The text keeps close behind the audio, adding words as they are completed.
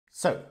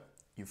So,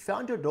 you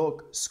found your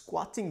dog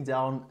squatting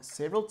down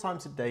several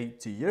times a day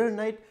to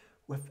urinate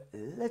with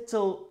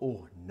little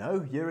or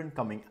no urine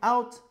coming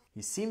out.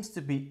 He seems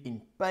to be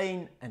in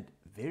pain and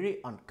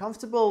very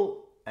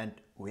uncomfortable, and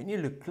when you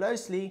look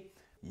closely,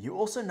 you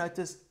also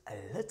notice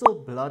a little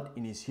blood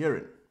in his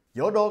urine.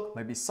 Your dog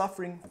may be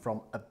suffering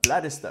from a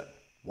bladder stone.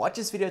 Watch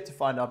this video to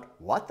find out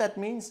what that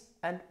means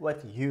and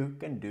what you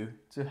can do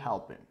to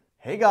help him.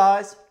 Hey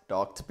guys,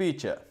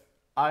 Dogtorpete here.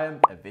 I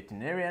am a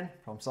veterinarian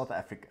from South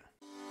Africa.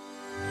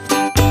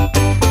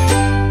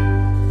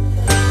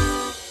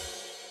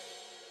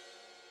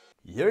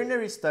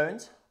 Urinary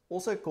stones,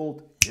 also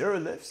called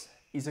uroliths,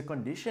 is a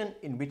condition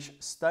in which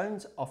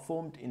stones are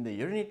formed in the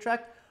urinary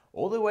tract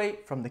all the way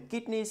from the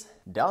kidneys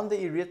down the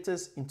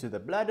ureters into the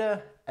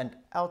bladder and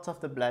out of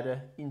the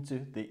bladder into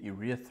the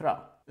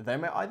urethra. They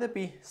may either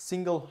be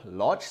single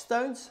large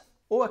stones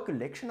or a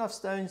collection of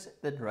stones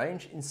that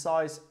range in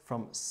size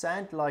from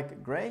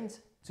sand-like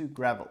grains to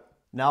gravel.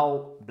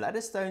 Now, bladder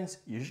stones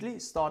usually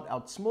start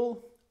out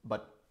small,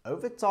 but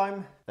over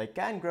time, they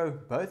can grow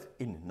both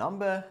in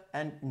number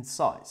and in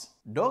size.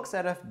 Dogs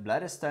that have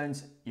bladder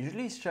stones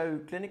usually show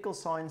clinical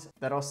signs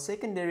that are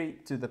secondary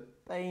to the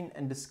pain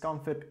and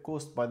discomfort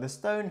caused by the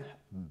stone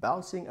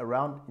bouncing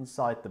around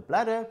inside the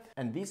bladder,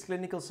 and these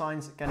clinical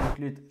signs can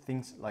include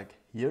things like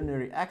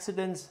urinary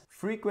accidents,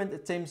 frequent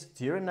attempts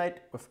to urinate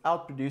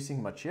without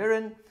producing much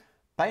urine,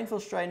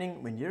 painful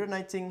straining when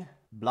urinating,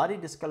 bloody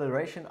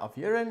discoloration of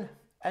urine,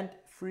 and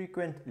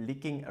frequent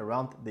leaking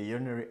around the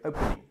urinary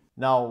opening.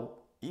 Now,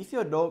 if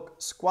your dog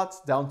squats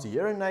down to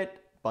urinate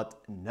but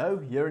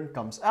no urine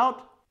comes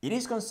out, it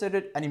is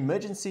considered an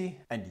emergency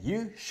and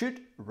you should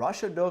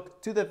rush your dog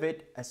to the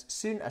vet as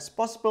soon as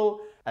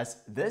possible,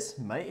 as this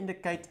may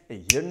indicate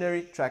a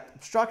urinary tract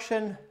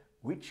obstruction,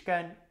 which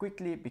can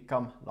quickly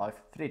become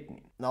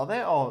life-threatening. Now,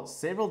 there are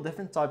several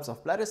different types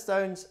of bladder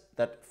stones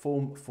that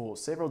form for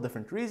several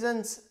different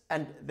reasons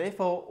and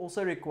therefore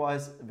also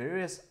requires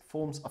various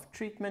forms of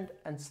treatment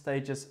and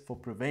stages for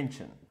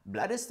prevention.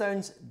 Bladder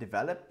stones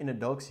develop in a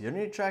dog's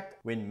urinary tract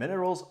when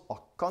minerals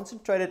are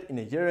concentrated in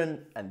the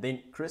urine and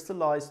then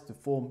crystallize to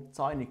form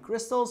tiny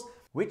crystals,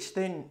 which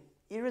then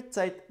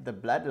irritate the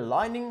bladder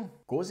lining,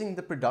 causing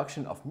the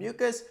production of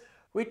mucus,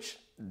 which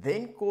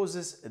then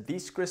causes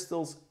these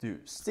crystals to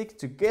stick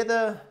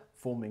together,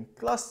 forming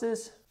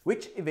clusters,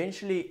 which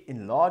eventually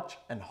enlarge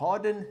and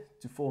harden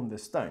to form the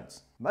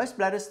stones. Most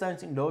bladder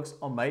stones in dogs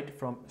are made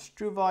from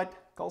struvite,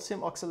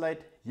 calcium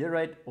oxalate,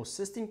 urate or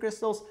cysteine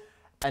crystals,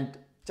 and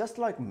just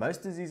like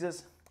most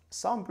diseases,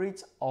 some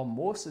breeds are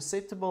more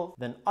susceptible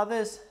than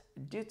others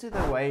due to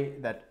the way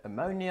that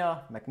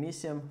ammonia,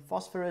 magnesium,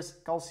 phosphorus,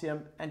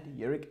 calcium and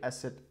uric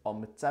acid are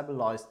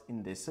metabolized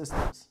in their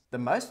systems. The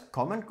most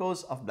common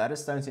cause of bladder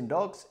stones in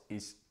dogs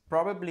is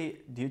probably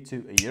due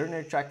to a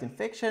urinary tract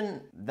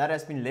infection that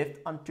has been left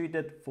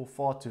untreated for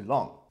far too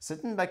long.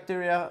 Certain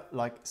bacteria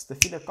like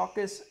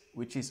Staphylococcus,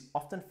 which is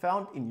often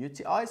found in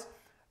UTIs,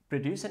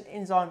 produce an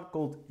enzyme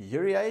called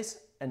urease,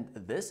 and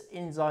this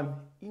enzyme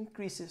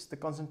increases the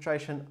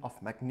concentration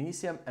of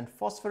magnesium and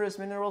phosphorus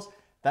minerals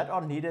that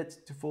are needed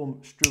to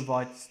form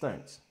struvite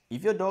stones.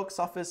 If your dog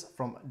suffers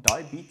from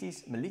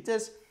diabetes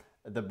mellitus,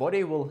 the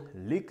body will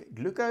leak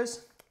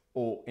glucose,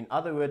 or in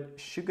other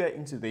words, sugar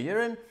into the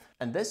urine,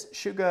 and this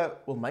sugar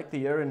will make the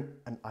urine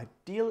an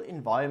ideal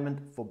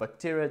environment for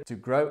bacteria to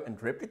grow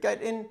and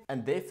replicate in,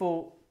 and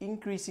therefore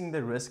increasing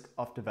the risk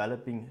of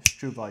developing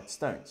struvite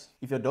stones.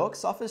 If your dog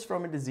suffers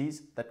from a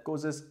disease that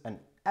causes an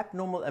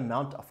abnormal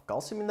amount of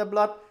calcium in the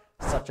blood,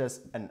 such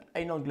as an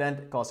anal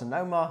gland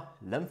carcinoma,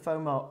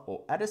 lymphoma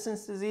or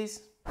Addison's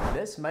disease,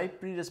 this may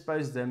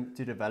predispose them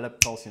to develop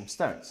calcium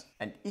stones.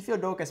 And if your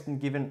dog has been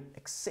given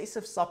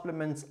excessive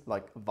supplements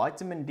like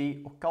vitamin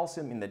D or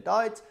calcium in the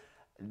diet,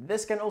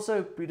 this can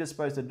also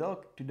predispose the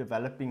dog to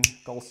developing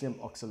calcium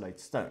oxalate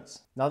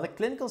stones. Now, the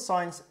clinical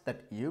signs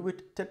that you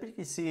would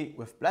typically see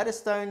with bladder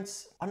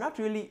stones are not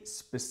really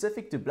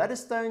specific to bladder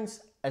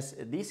stones, as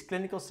these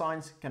clinical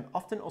signs can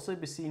often also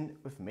be seen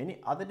with many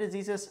other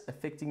diseases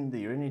affecting the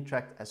urinary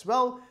tract as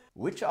well,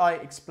 which I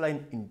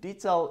explain in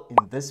detail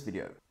in this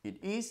video. It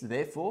is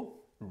therefore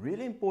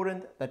really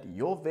important that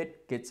your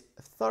vet gets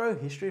a thorough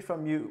history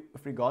from you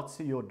with regards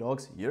to your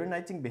dog's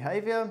urinating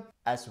behavior,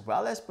 as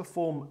well as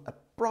perform a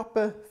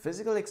proper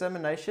physical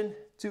examination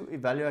to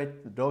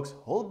evaluate the dog's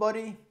whole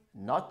body,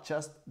 not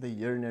just the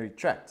urinary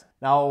tract.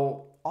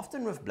 Now,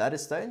 often with bladder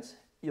stones,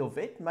 your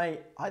vet may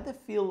either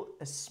feel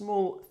a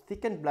small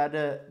thickened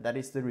bladder that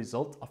is the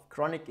result of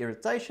chronic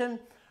irritation,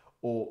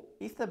 or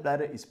if the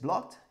bladder is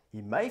blocked,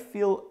 he may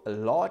feel a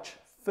large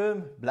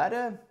firm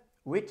bladder,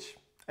 which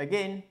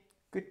again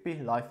could be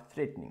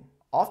life-threatening.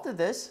 After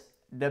this,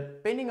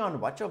 depending on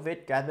what your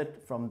vet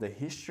gathered from the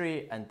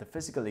history and the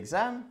physical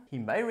exam, he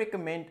may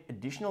recommend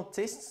additional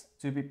tests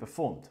to be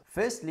performed.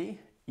 Firstly,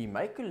 he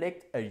may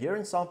collect a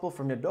urine sample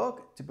from your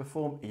dog to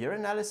perform a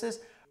urinalysis,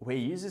 where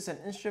he uses an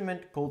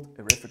instrument called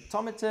a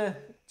refractometer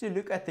to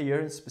look at the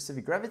urine's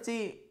specific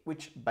gravity,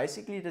 which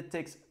basically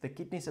detects the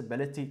kidney's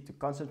ability to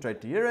concentrate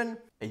the urine,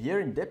 a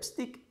urine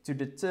dipstick to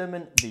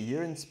determine the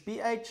urine's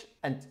pH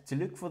and to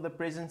look for the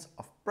presence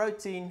of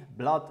protein,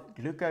 blood,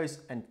 glucose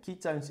and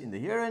ketones in the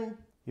urine.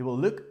 He will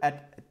look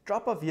at a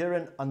drop of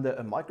urine under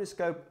a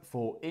microscope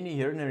for any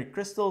urinary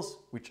crystals,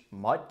 which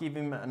might give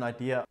him an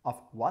idea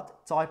of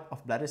what type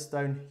of bladder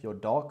stone your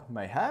dog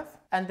may have.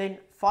 And then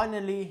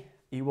finally,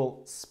 he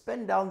will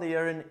spin down the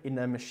urine in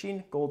a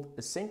machine called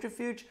a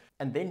centrifuge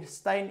and then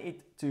stain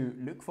it to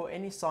look for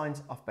any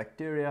signs of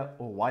bacteria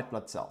or white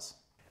blood cells.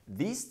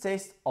 These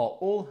tests are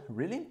all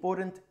really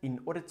important in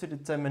order to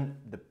determine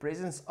the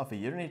presence of a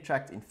urinary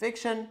tract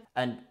infection,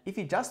 and if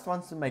he just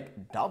wants to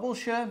make double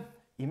sure,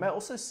 he may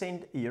also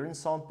send a urine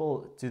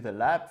sample to the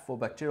lab for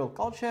bacterial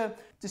culture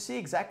to see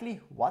exactly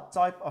what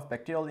type of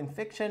bacterial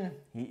infection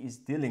he is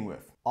dealing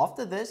with.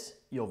 After this,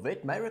 your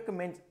vet may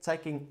recommend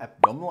taking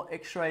abdominal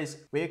x-rays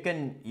where you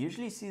can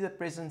usually see the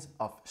presence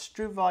of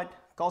struvite,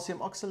 calcium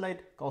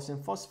oxalate,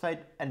 calcium phosphate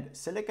and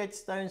silicate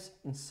stones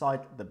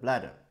inside the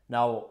bladder.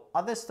 Now,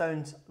 other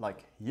stones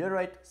like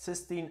urate,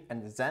 cysteine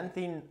and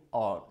xanthine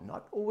are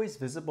not always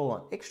visible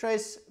on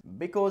x-rays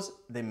because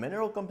their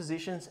mineral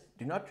compositions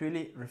do not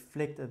really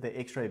reflect the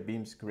x-ray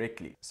beams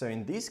correctly. So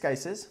in these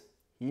cases,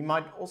 he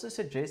might also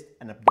suggest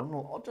an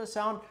abdominal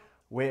ultrasound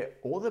where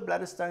all the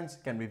bladder stones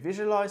can be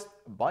visualized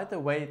by the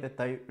way that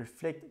they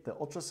reflect the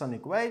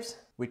ultrasonic waves,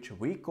 which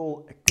we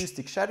call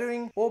acoustic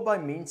shadowing, or by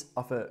means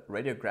of a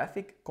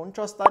radiographic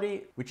contrast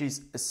study, which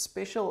is a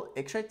special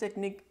X-ray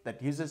technique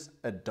that uses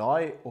a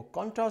dye or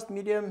contrast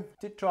medium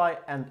to try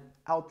and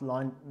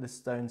outline the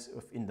stones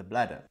within the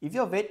bladder. If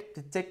your vet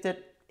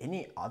detected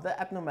any other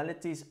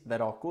abnormalities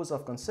that are cause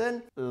of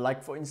concern,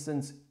 like for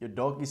instance, your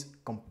dog is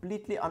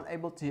completely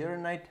unable to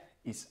urinate,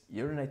 is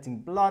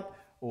urinating blood,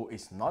 or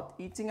is not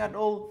eating at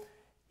all,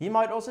 he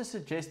might also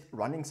suggest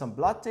running some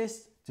blood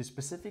tests to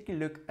specifically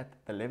look at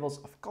the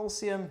levels of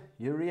calcium,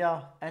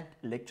 urea and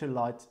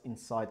electrolytes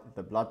inside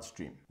the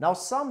bloodstream. Now,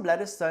 some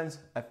bladder stones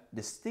have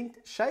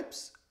distinct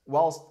shapes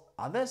whilst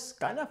others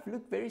kind of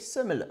look very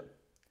similar.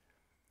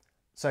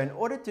 So in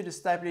order to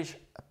establish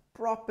a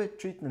proper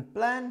treatment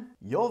plan,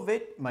 your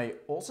vet may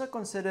also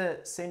consider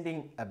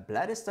sending a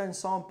bladder stone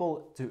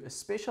sample to a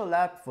special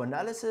lab for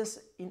analysis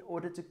in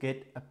order to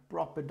get a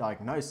proper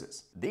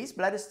diagnosis. These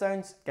bladder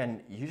stones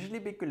can usually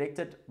be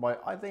collected by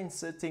either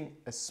inserting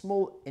a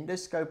small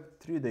endoscope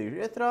through the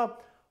urethra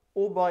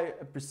or by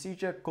a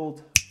procedure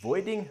called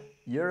voiding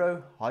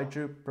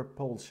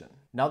urohydropropulsion.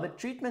 Now, the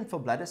treatment for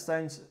bladder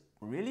stones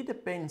really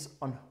depends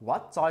on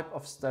what type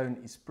of stone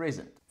is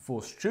present.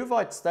 For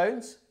struvite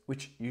stones,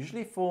 which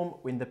usually form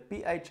when the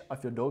pH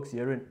of your dog's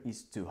urine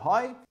is too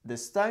high, the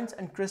stones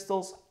and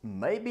crystals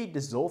may be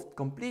dissolved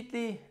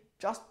completely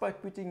just by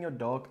putting your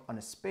dog on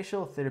a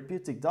special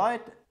therapeutic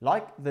diet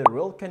like the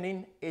Royal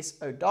Canin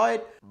SO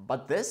diet,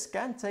 but this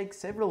can take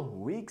several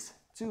weeks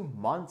to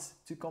months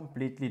to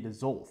completely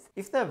dissolve.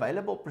 If the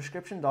available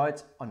prescription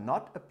diets are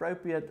not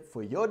appropriate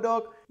for your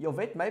dog, your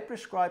vet may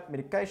prescribe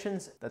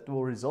medications that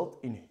will result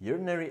in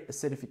urinary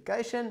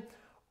acidification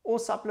or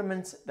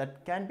supplements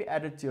that can be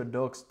added to your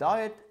dog's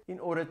diet in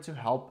order to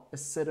help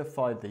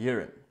acidify the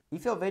urine.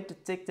 If your vet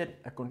detected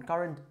a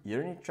concurrent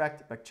urinary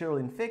tract bacterial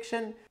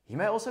infection, he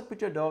may also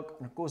put your dog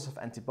on a course of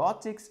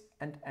antibiotics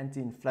and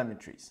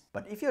anti-inflammatories.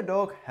 But if your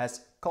dog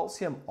has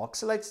calcium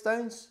oxalate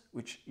stones,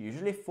 which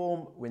usually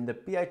form when the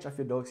pH of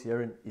your dog's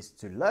urine is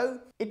too low,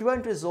 it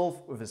won't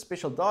resolve with a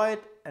special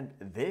diet, and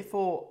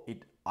therefore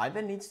it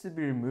either needs to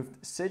be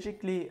removed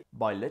surgically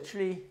by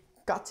literally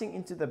cutting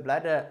into the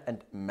bladder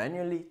and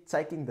manually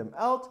taking them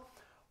out,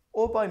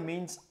 or by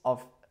means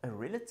of a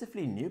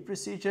relatively new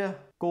procedure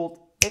called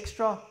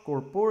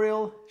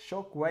extracorporeal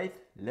shockwave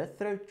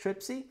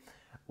lithotripsy,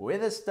 where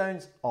the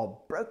stones are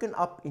broken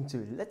up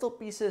into little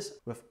pieces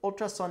with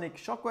ultrasonic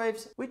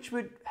shockwaves, which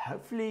would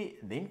hopefully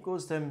then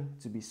cause them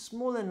to be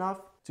small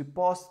enough to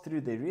pass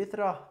through the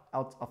urethra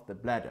out of the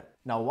bladder.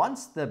 Now,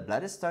 once the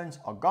bladder stones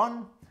are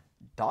gone,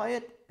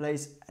 diet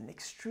plays an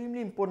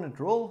extremely important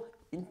role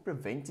in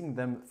preventing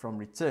them from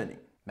returning.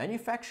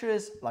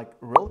 Manufacturers like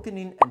Royal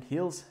Canin and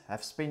Heels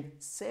have spent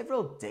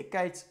several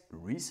decades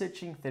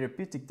researching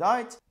therapeutic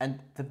diets, and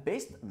the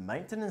best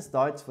maintenance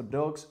diets for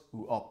dogs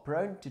who are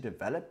prone to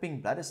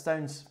developing bladder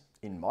stones,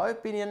 in my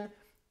opinion,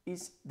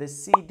 is the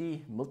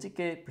CD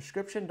Multicare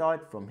prescription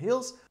diet from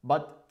Heels,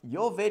 but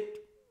your vet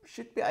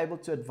should be able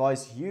to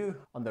advise you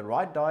on the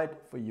right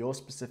diet for your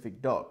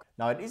specific dog.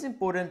 Now, it is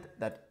important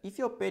that if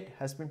your pet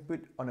has been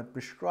put on a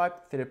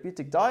prescribed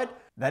therapeutic diet,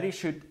 that he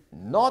should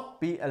not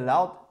be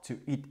allowed to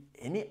eat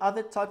any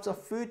other types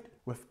of food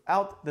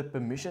without the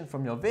permission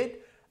from your vet,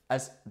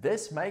 as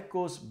this may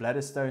cause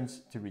bladder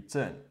stones to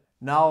return.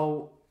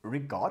 Now,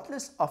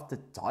 regardless of the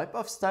type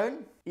of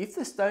stone, if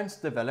the stones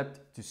developed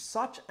to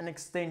such an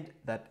extent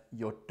that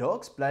your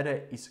dog's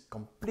bladder is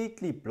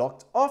completely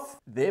blocked off,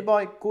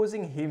 thereby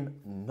causing him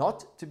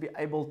not to be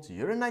able to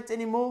urinate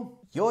anymore,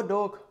 your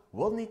dog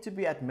will need to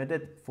be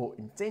admitted for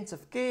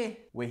intensive care,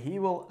 where he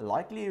will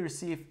likely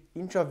receive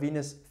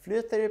intravenous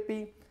fluid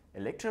therapy,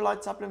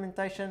 electrolyte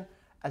supplementation,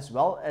 as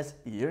well as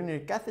a urinary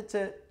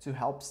catheter to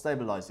help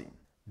stabilize him.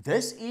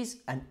 This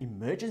is an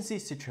emergency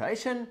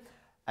situation,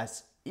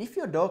 as if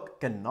your dog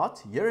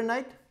cannot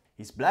urinate,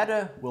 his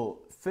bladder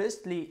will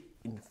firstly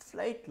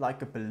inflate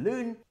like a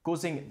balloon,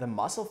 causing the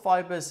muscle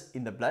fibers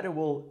in the bladder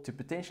wall to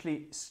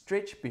potentially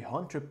stretch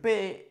beyond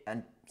repair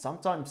and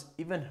sometimes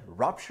even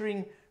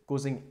rupturing,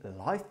 causing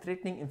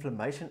life-threatening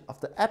inflammation of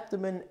the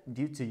abdomen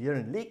due to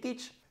urine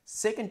leakage.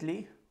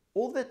 Secondly,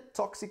 all the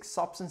toxic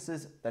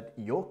substances that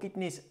your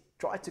kidneys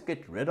try to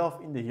get rid of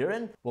in the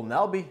urine will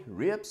now be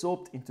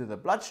reabsorbed into the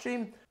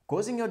bloodstream,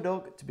 causing your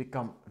dog to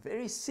become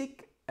very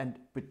sick and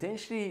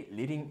potentially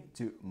leading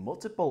to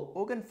multiple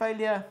organ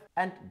failure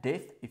and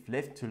death if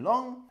left too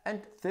long.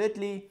 And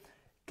thirdly,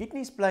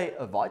 kidneys play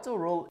a vital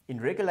role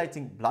in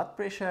regulating blood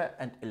pressure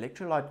and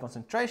electrolyte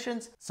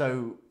concentrations,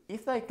 so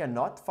if they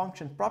cannot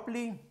function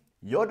properly,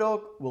 your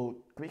dog will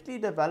quickly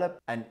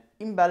develop an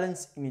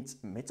imbalance in its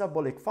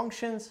metabolic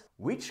functions,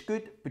 which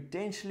could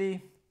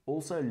potentially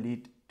also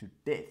lead to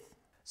death.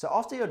 So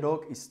after your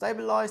dog is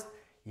stabilized,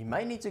 he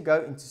may need to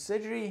go into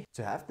surgery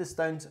to have the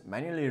stones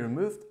manually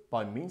removed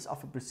by means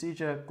of a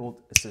procedure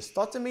called a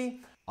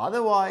cystotomy.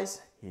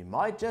 Otherwise, he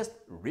might just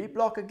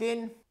reblock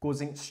again,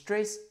 causing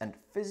stress and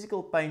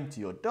physical pain to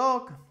your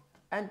dog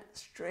and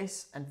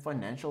stress and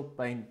financial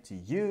pain to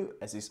you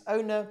as his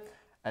owner,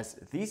 as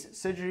these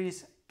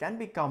surgeries can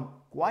become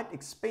quite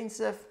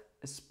expensive,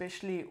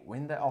 especially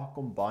when they are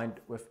combined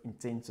with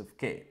intensive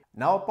care.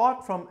 Now,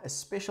 apart from a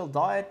special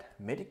diet,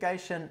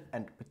 medication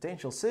and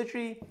potential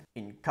surgery,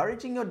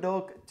 encouraging your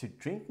dog to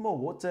drink more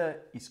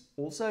water is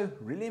also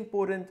really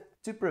important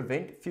to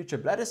prevent future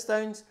bladder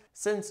stones,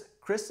 since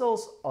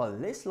crystals are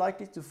less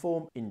likely to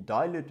form in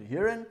dilute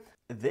urine,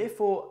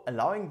 therefore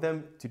allowing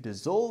them to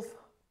dissolve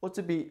or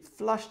to be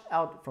flushed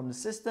out from the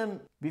system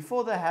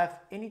before they have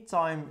any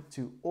time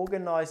to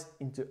organize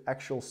into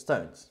actual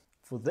stones.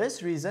 For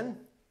this reason,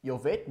 your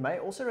vet may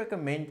also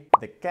recommend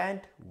the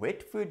canned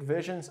wet food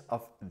versions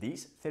of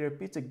these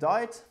therapeutic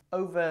diets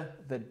over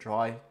the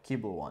dry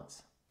kibble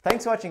ones.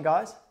 Thanks for watching,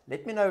 guys.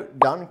 Let me know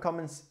down in the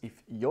comments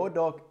if your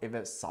dog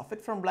ever suffered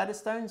from bladder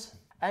stones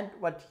and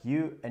what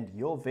you and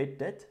your vet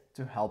did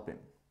to help him.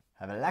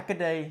 Have a lekker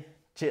day.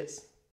 Cheers.